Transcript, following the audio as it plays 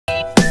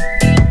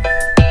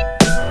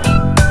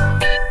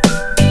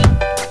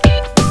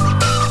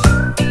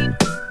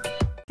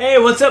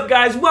What's up,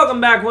 guys? Welcome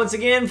back once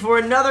again for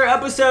another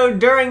episode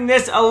during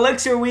this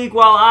Elixir week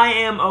while I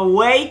am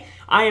away.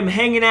 I am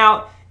hanging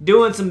out,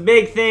 doing some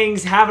big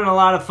things, having a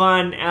lot of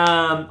fun.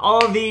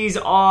 All of these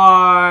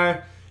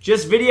are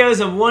just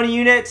videos of one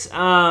units.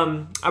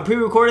 I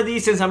pre-recorded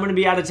these since I'm going to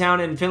be out of town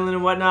in Finland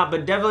and whatnot,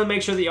 but definitely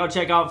make sure that y'all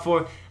check out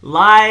for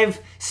live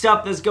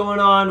stuff that's going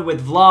on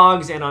with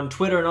vlogs and on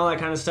Twitter and all that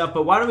kind of stuff.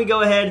 But why don't we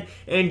go ahead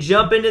and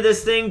jump into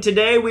this thing.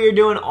 Today we are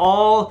doing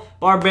all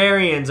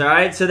barbarians,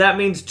 alright? So that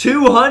means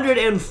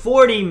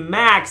 240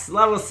 max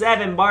level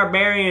 7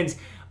 barbarians,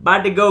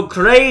 about to go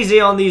crazy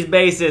on these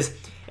bases.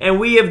 And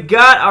we have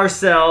got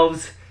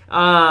ourselves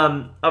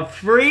a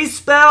freeze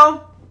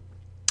spell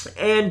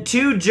and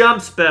 2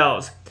 jump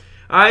spells.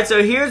 Alright,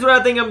 so here's what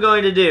I think I'm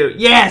going to do.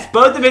 Yes,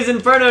 both of his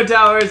Inferno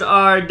Towers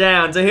are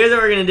down. So here's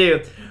what we're going to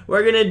do.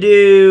 We're going to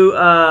do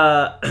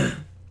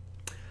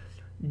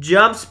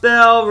jump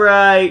spell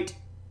right...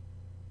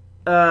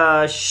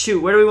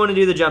 shoot, where do we want to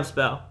do the jump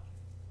spell?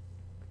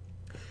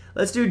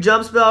 Let's do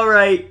jump spell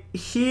right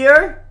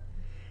here.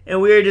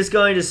 And we are just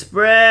going to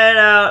spread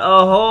out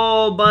a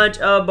whole bunch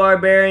of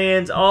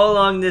barbarians all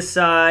along this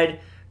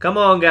side. Come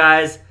on,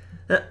 guys.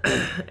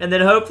 And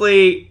then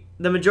hopefully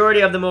the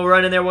majority of them will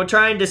run in there. We'll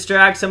try and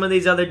distract some of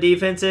these other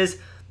defenses,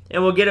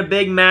 and we'll get a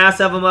big mass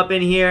of them up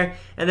in here.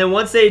 And then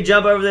once they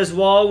jump over this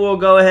wall, we'll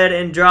go ahead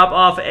and drop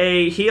off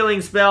a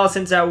healing spell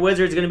since that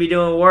wizard's going to be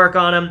doing work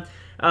on them.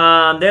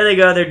 There they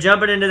go. They're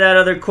jumping into that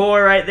other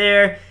core right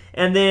there.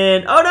 And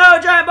then, oh no,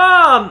 giant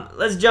bomb!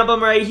 Let's jump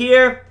them right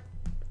here.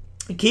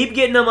 Keep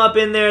getting them up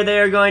in there. They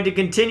are going to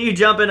continue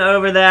jumping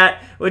over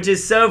that, which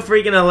is so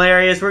freaking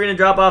hilarious. We're going to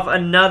drop off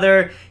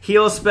another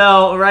heal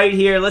spell right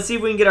here. Let's see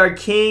if we can get our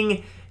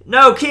king.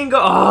 No, king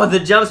go. Oh, the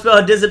jump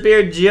spell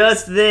disappeared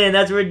just then.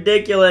 That's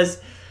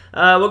ridiculous.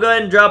 We'll go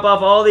ahead and drop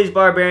off all these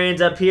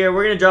barbarians up here.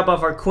 We're going to drop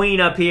off our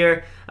queen up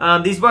here.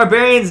 These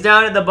barbarians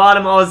down at the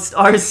bottom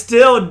are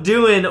still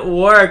doing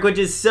work, which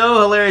is so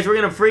hilarious. We're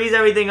going to freeze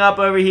everything up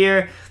over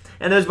here,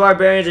 and those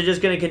barbarians are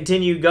just going to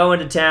continue going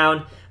to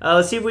town.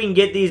 Let's see if we can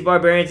get these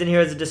barbarians in here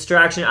as a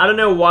distraction. I don't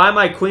know why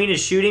my queen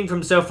is shooting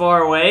from so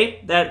far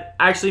away. That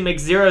actually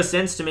makes zero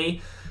sense to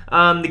me.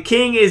 The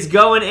king is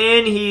going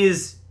in.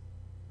 He's...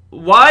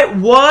 Why?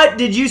 What?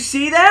 Did you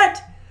see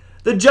that?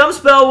 The jump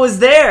spell was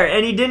there,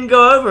 and he didn't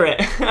go over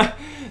it.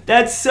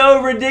 That's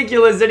so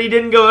ridiculous that he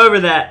didn't go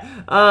over that.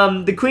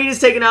 The queen is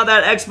taking out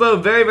that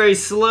expo very, very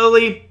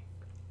slowly.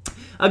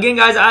 Again,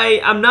 guys,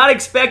 I'm not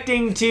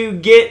expecting to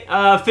get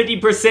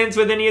 50%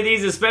 with any of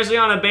these, especially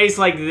on a base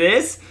like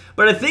this.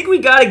 But I think we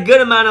got a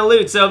good amount of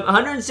loot. So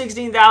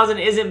 116,000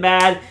 isn't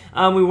bad.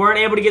 We weren't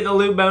able to get the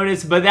loot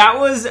bonus, but that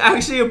was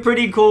actually a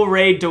pretty cool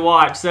raid to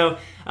watch. So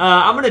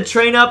I'm going to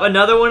train up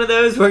another one of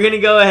those. We're going to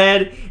go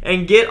ahead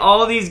and get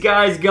all these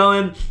guys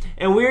going.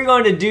 And we're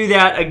going to do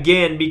that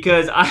again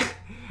because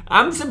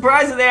I'm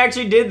surprised that they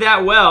actually did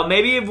that well.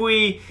 Maybe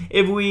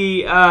if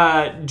we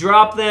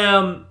drop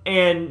them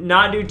and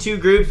not do 2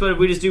 groups, but if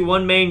we just do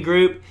 1 main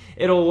group,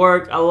 it'll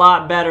work a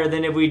lot better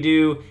than if we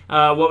do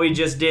what we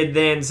just did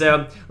then.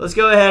 So let's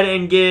go ahead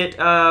and get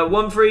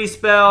 1 free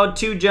spell,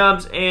 2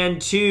 jumps,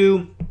 and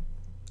 2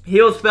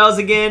 heal spells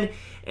again.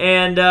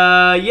 And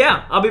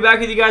yeah, I'll be back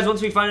with you guys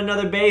once we find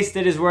another base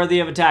that is worthy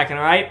of attacking,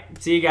 alright?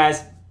 See you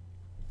guys.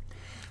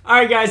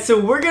 Alright guys,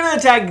 so we're going to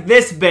attack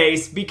this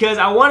base because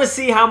I want to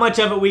see how much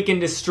of it we can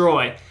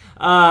destroy. It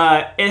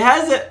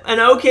has an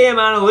okay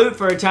amount of loot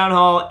for a Town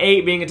Hall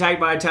 8 being attacked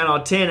by a Town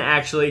Hall 10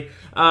 actually.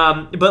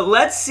 But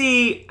let's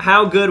see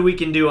how good we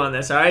can do on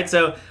this, alright?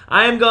 So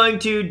I am going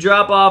to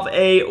drop off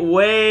a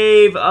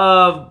wave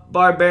of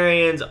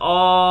barbarians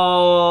all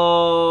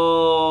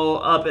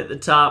up at the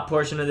top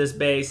portion of this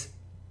base.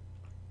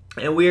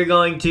 And we are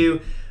going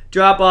to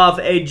drop off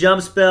a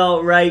jump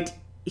spell right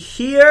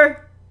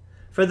here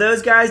for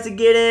those guys to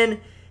get in,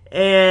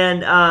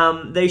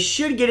 and they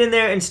should get in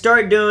there and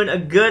start doing a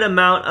good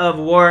amount of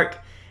work.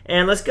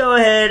 And let's go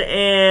ahead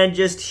and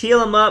just heal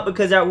them up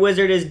because that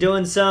wizard is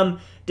doing some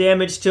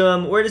damage to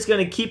them. We're just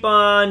going to keep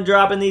on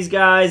dropping these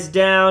guys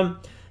down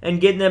and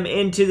getting them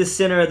into the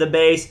center of the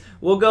base.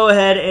 We'll go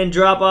ahead and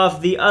drop off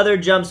the other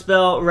jump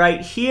spell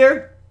right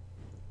here.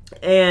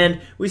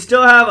 And we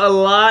still have a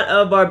lot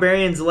of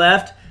barbarians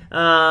left.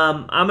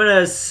 I'm going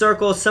to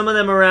circle some of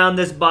them around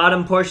this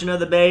bottom portion of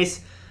the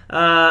base.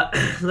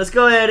 Let's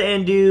go ahead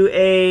and do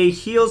a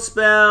heal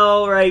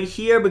spell right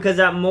here because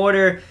that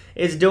mortar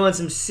is doing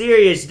some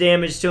serious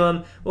damage to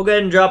him. We'll go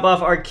ahead and drop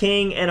off our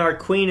king and our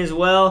queen as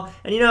well.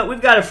 And you know what?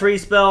 We've got a free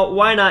spell.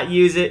 Why not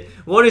use it?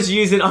 We'll just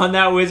use it on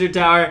that wizard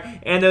tower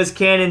and those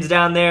cannons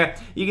down there.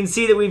 You can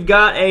see that we've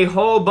got a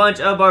whole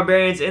bunch of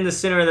barbarians in the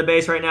center of the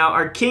base right now.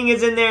 Our king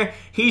is in there.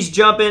 He's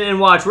jumping, and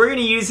watch. We're going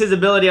to use his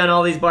ability on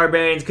all these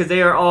barbarians because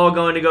they are all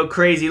going to go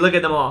crazy. Look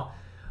at them all.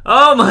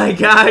 Oh my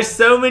gosh,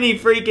 so many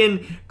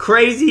freaking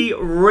crazy,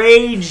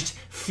 raged,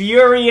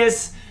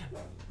 furious,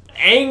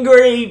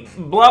 angry,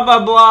 blah,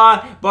 blah,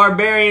 blah,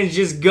 barbarians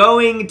just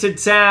going to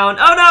town.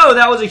 Oh no,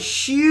 that was a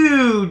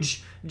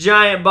huge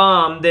giant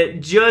bomb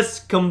that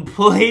just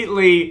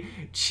completely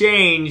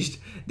changed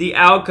the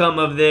outcome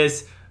of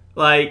this,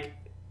 like,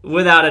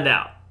 without a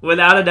doubt.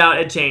 without a doubt,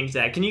 it changed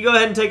that. Can you go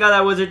ahead and take out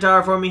that wizard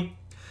tower for me?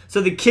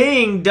 So the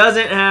king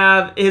doesn't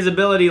have his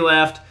ability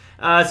left,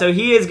 so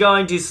he is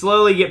going to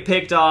slowly get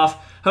picked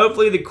off.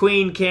 Hopefully the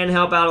queen can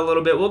help out a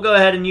little bit. We'll go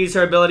ahead and use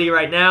her ability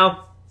right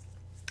now.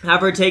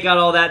 Have her take out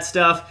all that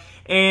stuff.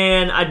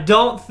 And I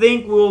don't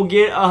think we'll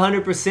get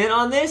 100%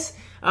 on this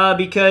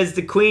because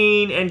the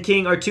queen and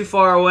king are too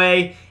far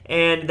away,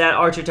 and that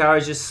archer tower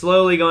is just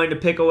slowly going to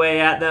pick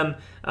away at them.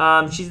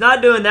 She's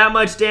not doing that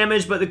much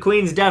damage, but the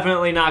queen's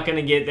definitely not going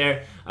to get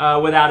there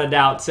without a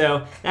doubt.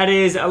 So that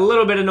is a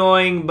little bit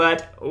annoying,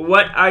 but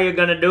what are you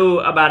going to do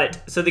about it?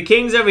 So the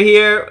king's over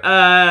here.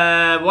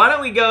 Why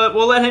don't we go?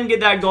 We'll let him get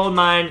that gold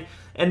mine.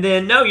 And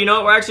then, no, you know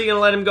what? We're actually going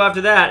to let him go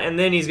after that. And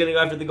then he's going to go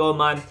after the gold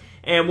mine.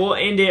 And we'll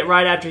end it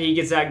right after he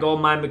gets that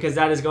gold mine because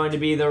that is going to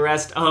be the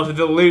rest of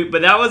the loot.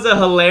 But that was a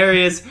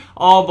hilarious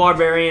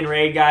all-barbarian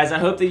raid, guys. I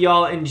hope that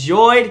y'all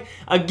enjoyed.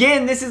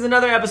 Again, this is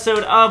another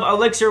episode of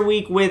Elixir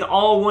Week with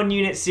all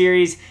one-unit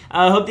series.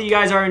 I hope that you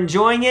guys are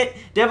enjoying it.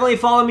 Definitely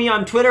follow me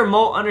on Twitter,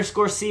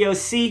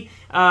 Molt_COC.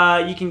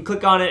 You can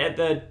click on it at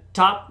the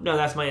top. No,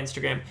 that's my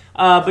Instagram.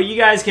 But you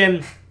guys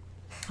can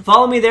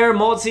follow me there,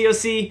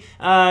 MoltCOC. You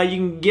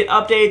can get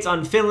updates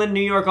on Finland, New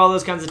York, all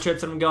those kinds of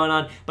trips that I'm going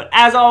on. But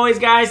as always,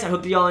 guys, I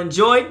hope that y'all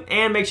enjoyed,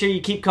 and make sure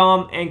you keep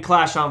calm and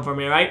clash on for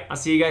me, all right? I'll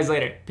see you guys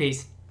later.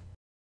 Peace.